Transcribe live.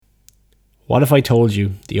What if I told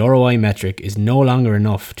you the ROI metric is no longer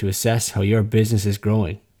enough to assess how your business is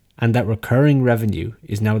growing, and that recurring revenue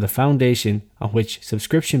is now the foundation on which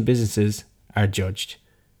subscription businesses are judged?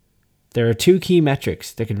 There are two key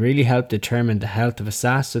metrics that can really help determine the health of a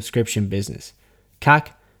SaaS subscription business: CAC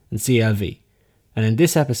and CLV. And in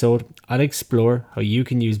this episode, I'll explore how you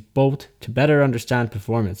can use both to better understand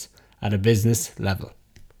performance at a business level.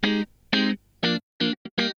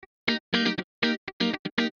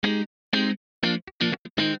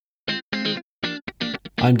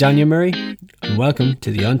 I'm Daniel Murray, and welcome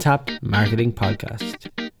to the Untapped Marketing Podcast.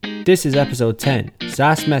 This is episode 10,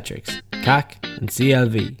 SaaS Metrics, CAC and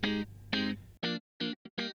CLV.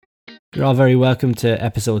 You're all very welcome to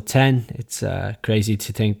episode 10. It's crazy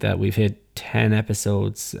to think that we've hit 10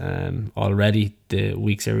 episodes already. The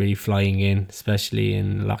weeks are really flying in, especially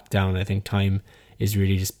in lockdown. I think time is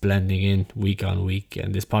really just blending in week on week,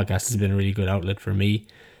 and this podcast has been a really good outlet for me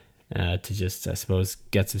to just, I suppose,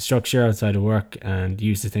 get some structure outside of work and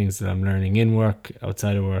use the things that I'm learning in work,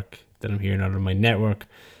 outside of work, that I'm hearing out of my network,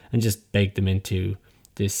 and just bake them into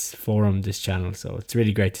this forum, this channel. So it's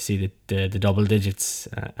really great to see the double digits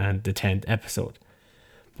and the 10th episode.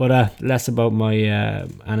 But less about my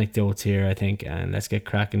anecdotes here, I think, and let's get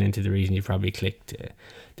cracking into the reason you probably clicked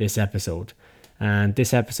this episode. And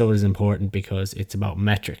this episode is important because it's about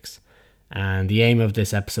metrics. And the aim of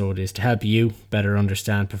this episode is to help you better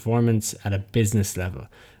understand performance at a business level,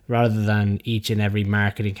 rather than each and every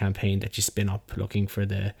marketing campaign that you spin up looking for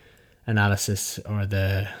the analysis or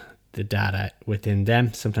the data within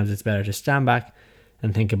them. Sometimes it's better to stand back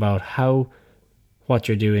and think about how what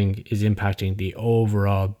you're doing is impacting the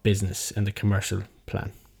overall business and the commercial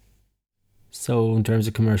plan. So in terms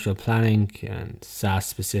of commercial planning and SaaS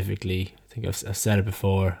specifically, I think I've said it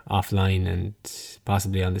before offline and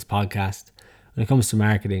possibly on this podcast. When it comes to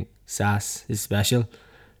marketing, SaaS is special.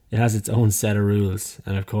 It has its own set of rules,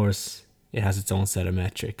 and of course, it has its own set of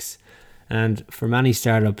metrics. And for many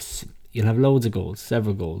startups, you'll have loads of goals,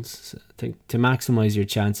 several goals. I think to maximize your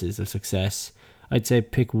chances of success, I'd say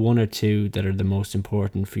pick one or two that are the most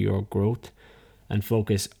important for your growth and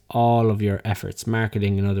focus all of your efforts,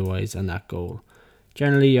 marketing and otherwise, on that goal.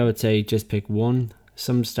 Generally, I would say just pick one.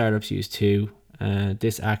 Some startups use two.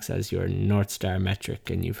 This acts as your North Star metric,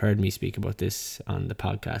 and you've heard me speak about this on the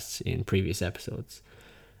podcasts in previous episodes.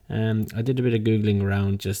 I did a bit of Googling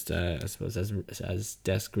around just, I suppose, as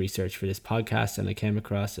desk research for this podcast, and I came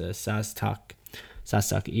across a SaaS Talk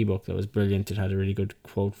ebook that was brilliant. It had a really good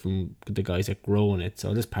quote from the guys at Growing It. So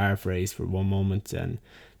I'll just paraphrase for one moment, and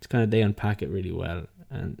it's kind of, they unpack it really well.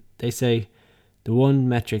 And they say the one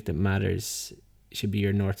metric that matters should be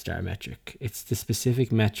your North Star metric. It's the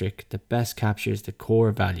specific metric that best captures the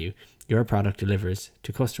core value your product delivers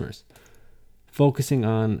to customers. Focusing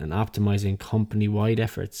on and optimizing company-wide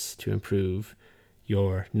efforts to improve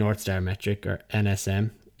your North Star metric, or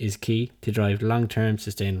NSM, is key to drive long-term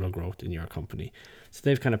sustainable growth in your company. So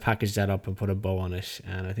they've kind of packaged that up and put a bow on it,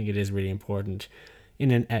 and I think it is really important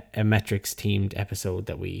in a metrics-themed episode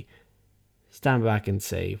that we stand back and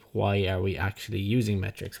say, why are we actually using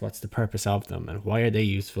metrics? What's the purpose of them, and why are they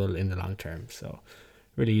useful in the long term? So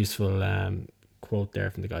really useful quote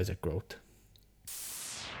there from the guys at Growth.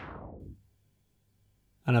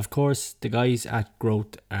 And of course, the guys at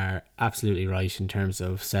Growth are absolutely right in terms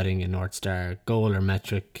of setting a North Star goal or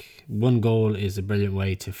metric. One goal is a brilliant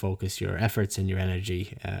way to focus your efforts and your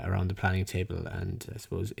energy around the planning table and, I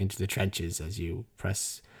suppose, into the trenches as you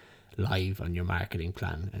press live on your marketing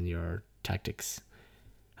plan and your tactics.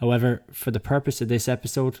 However, for the purpose of this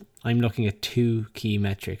episode, I'm looking at two key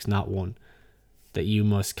metrics, not one, that you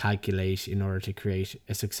must calculate in order to create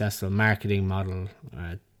a successful marketing model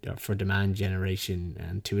for demand generation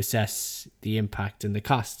and to assess the impact and the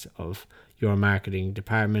cost of your marketing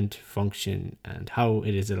department, function, and how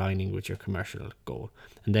it is aligning with your commercial goal.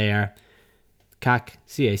 And they are CAC,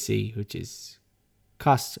 CAC, which is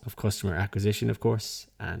cost of customer acquisition, of course,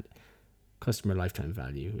 and customer lifetime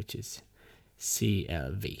value, which is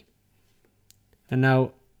CLV. And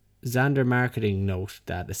now, Xander Marketing note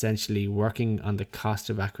that essentially working on the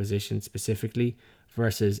cost of acquisition specifically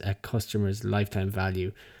versus a customer's lifetime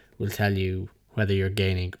value will tell you whether you're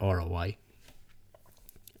gaining ROI.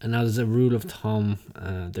 And now there's a rule of thumb.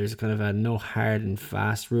 There's kind of a no hard and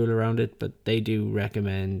fast rule around it, but they do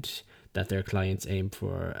recommend that their clients aim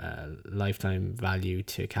for a lifetime value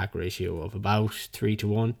to CAC ratio of about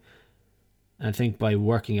 3-1. And I think by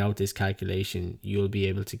working out this calculation, you'll be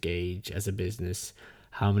able to gauge as a business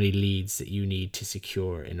how many leads that you need to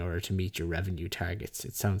secure in order to meet your revenue targets.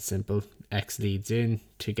 It sounds simple. X leads in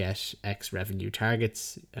to get X revenue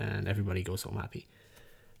targets, and everybody goes home happy.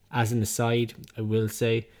 As an aside, I will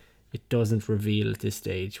say It doesn't reveal at this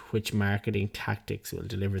stage which marketing tactics will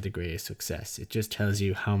deliver the greatest success. It just tells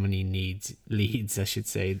you how many leads, I should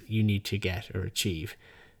say, you need to get or achieve.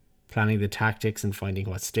 Planning the tactics and finding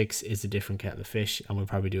what sticks is a different kettle of fish, and we'll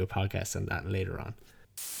probably do a podcast on that later on.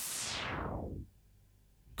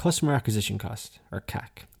 Customer acquisition cost, or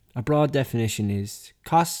CAC. A broad definition is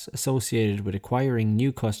costs associated with acquiring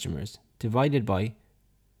new customers divided by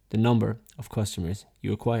the number of customers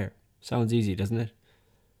you acquire. Sounds easy, doesn't it?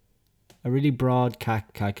 A really broad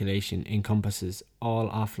CAC calculation encompasses all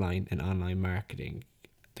offline and online marketing,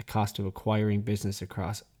 the cost of acquiring business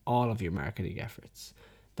across all of your marketing efforts.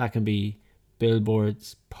 That can be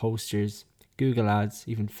billboards, posters, Google ads,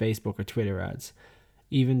 even Facebook or Twitter ads,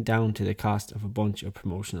 even down to the cost of a bunch of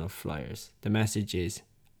promotional flyers. The message is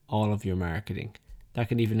all of your marketing. That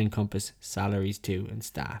can even encompass salaries too, and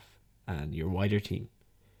staff and your wider team.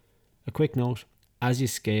 A quick note, as you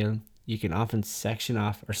scale, you can often section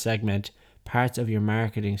off or segment parts of your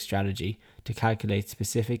marketing strategy to calculate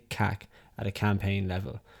specific CAC at a campaign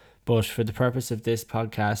level. But for the purpose of this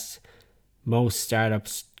podcast, most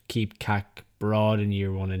startups keep CAC broad in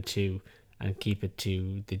year 1 and 2 and keep it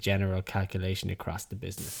to the general calculation across the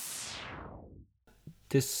business.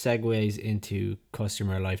 This segues into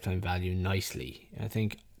customer lifetime value nicely. I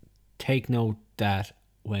think take note that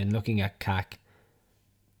when looking at CAC,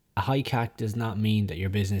 a high CAC does not mean that your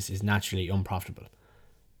business is naturally unprofitable.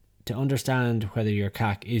 To understand whether your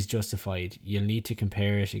CAC is justified, you'll need to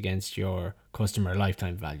compare it against your customer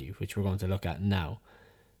lifetime value, which we're going to look at now.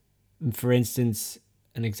 For instance,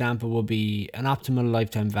 an example would be an optimal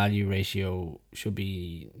lifetime value ratio should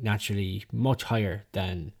be naturally much higher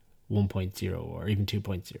than 1.0 or even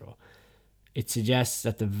 2.0. It suggests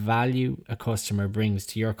that the value a customer brings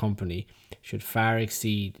to your company should far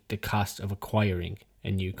exceed the cost of acquiring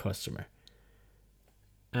a new customer.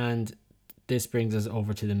 And this brings us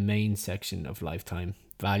over to the main section of lifetime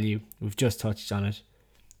value. We've just touched on it.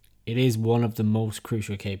 It is one of the most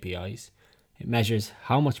crucial KPIs. It measures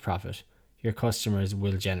how much profit your customers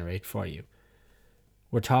will generate for you.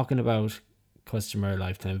 We're talking about customer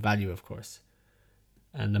lifetime value, of course.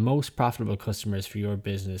 And the most profitable customers for your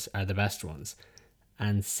business are the best ones.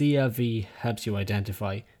 And CLV helps you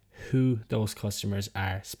identify who those customers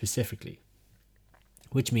are specifically,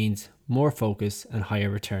 which means more focus and higher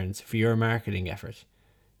returns for your marketing effort.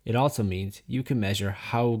 It also means you can measure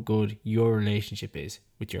how good your relationship is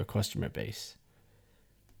with your customer base.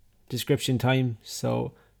 Description time.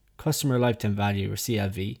 So customer lifetime value, or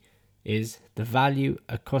CLV, is the value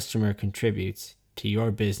a customer contributes to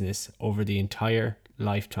your business over the entire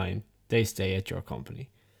lifetime they stay at your company.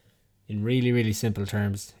 In really, really simple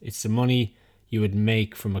terms, it's the money you would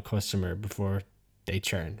make from a customer before they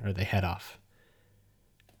churn or they head off.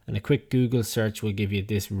 And a quick Google search will give you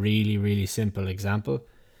this really, really simple example.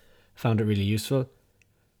 Found it really useful.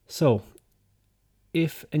 So,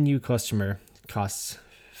 if a new customer costs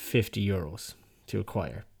 €50 to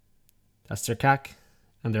acquire, that's their CAC,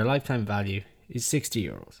 and their lifetime value is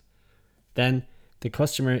 €60. Then the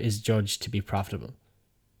customer is judged to be profitable,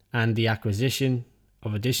 and the acquisition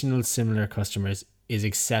of additional similar customers is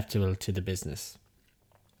acceptable to the business.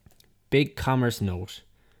 Big Commerce note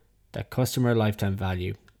that customer lifetime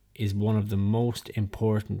value is one of the most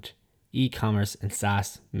important e-commerce and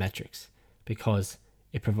SaaS metrics because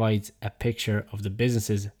it provides a picture of the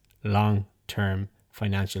business's long-term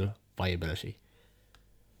financial viability.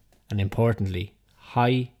 And importantly,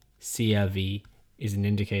 high CLV is an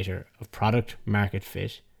indicator of product market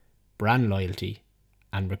fit, brand loyalty,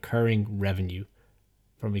 and recurring revenue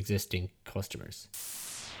from existing customers.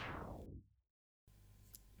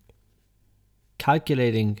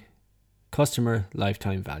 Calculating customer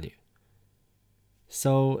lifetime value.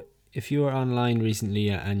 So if you are online recently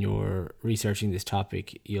and you're researching this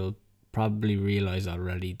topic, you'll probably realize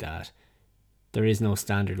already that there is no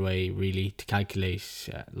standard way really to calculate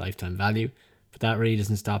lifetime value, but that really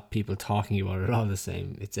doesn't stop people talking about it all the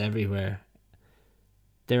same. It's everywhere.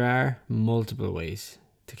 There are multiple ways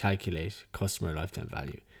to calculate customer lifetime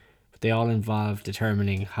value, but they all involve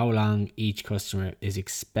determining how long each customer is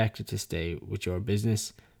expected to stay with your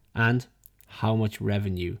business and how much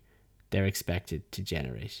revenue they're expected to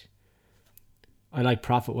generate. I like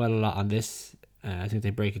Profitwell a lot on this. I think they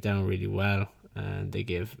break it down really well, and they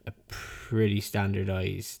give a pretty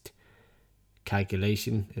standardized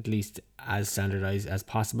calculation, at least as standardized as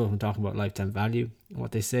possible when talking about lifetime value.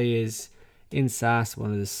 What they say is, in SaaS,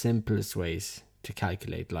 one of the simplest ways to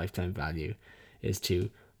calculate lifetime value is to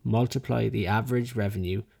multiply the average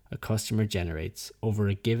revenue a customer generates over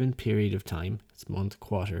a given period of time, it's month,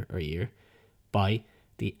 quarter, or year, by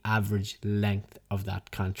the average length of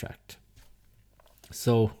that contract.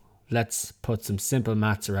 So let's put some simple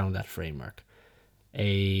maths around that framework.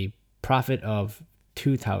 A profit of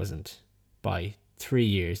 2,000 by 3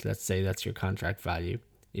 years, let's say that's your contract value,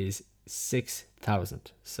 is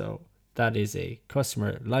 6,000. So that is a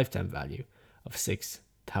customer lifetime value of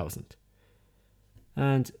 6,000.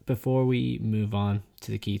 And before we move on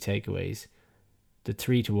to the key takeaways, the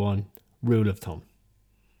 3-to-1 rule of thumb.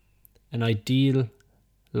 An ideal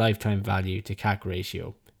lifetime value to CAC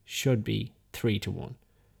ratio should be 3-to-1.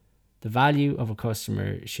 The value of a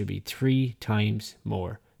customer should be 3 times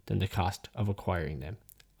more than the cost of acquiring them,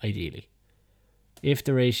 ideally. If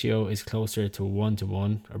the ratio is closer to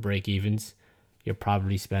 1-to-1 or break evens, you're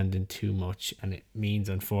probably spending too much, and it means,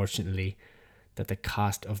 unfortunately, that the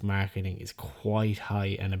cost of marketing is quite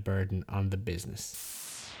high and a burden on the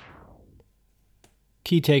business.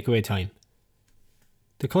 Key takeaway time.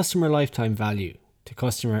 The customer lifetime value to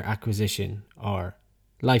customer acquisition, or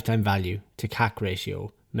lifetime value to CAC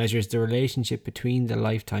ratio, measures the relationship between the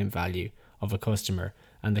lifetime value of a customer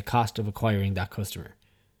and the cost of acquiring that customer.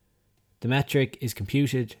 The metric is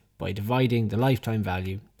computed by dividing the lifetime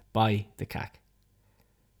value by the CAC.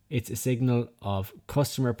 It's a signal of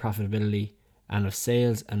customer profitability and of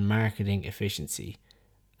sales and marketing efficiency,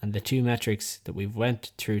 and the two metrics that we've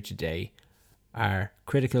went through today are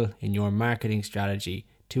critical in your marketing strategy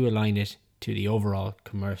to align it to the overall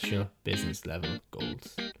commercial business level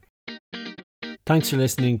goals. Thanks for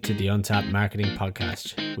listening to the Untapped Marketing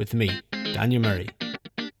Podcast with me, Daniel Murray.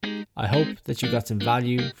 I hope that you got some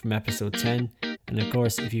value from episode 10, and of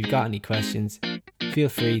course, if you've got any questions, feel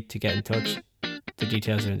free to get in touch. The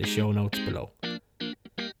details are in the show notes below.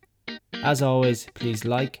 As always, please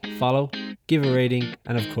like, follow, give a rating,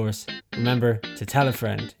 and of course, remember to tell a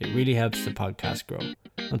friend. It really helps the podcast grow.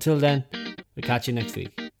 Until then, we'll catch you next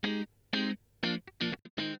week.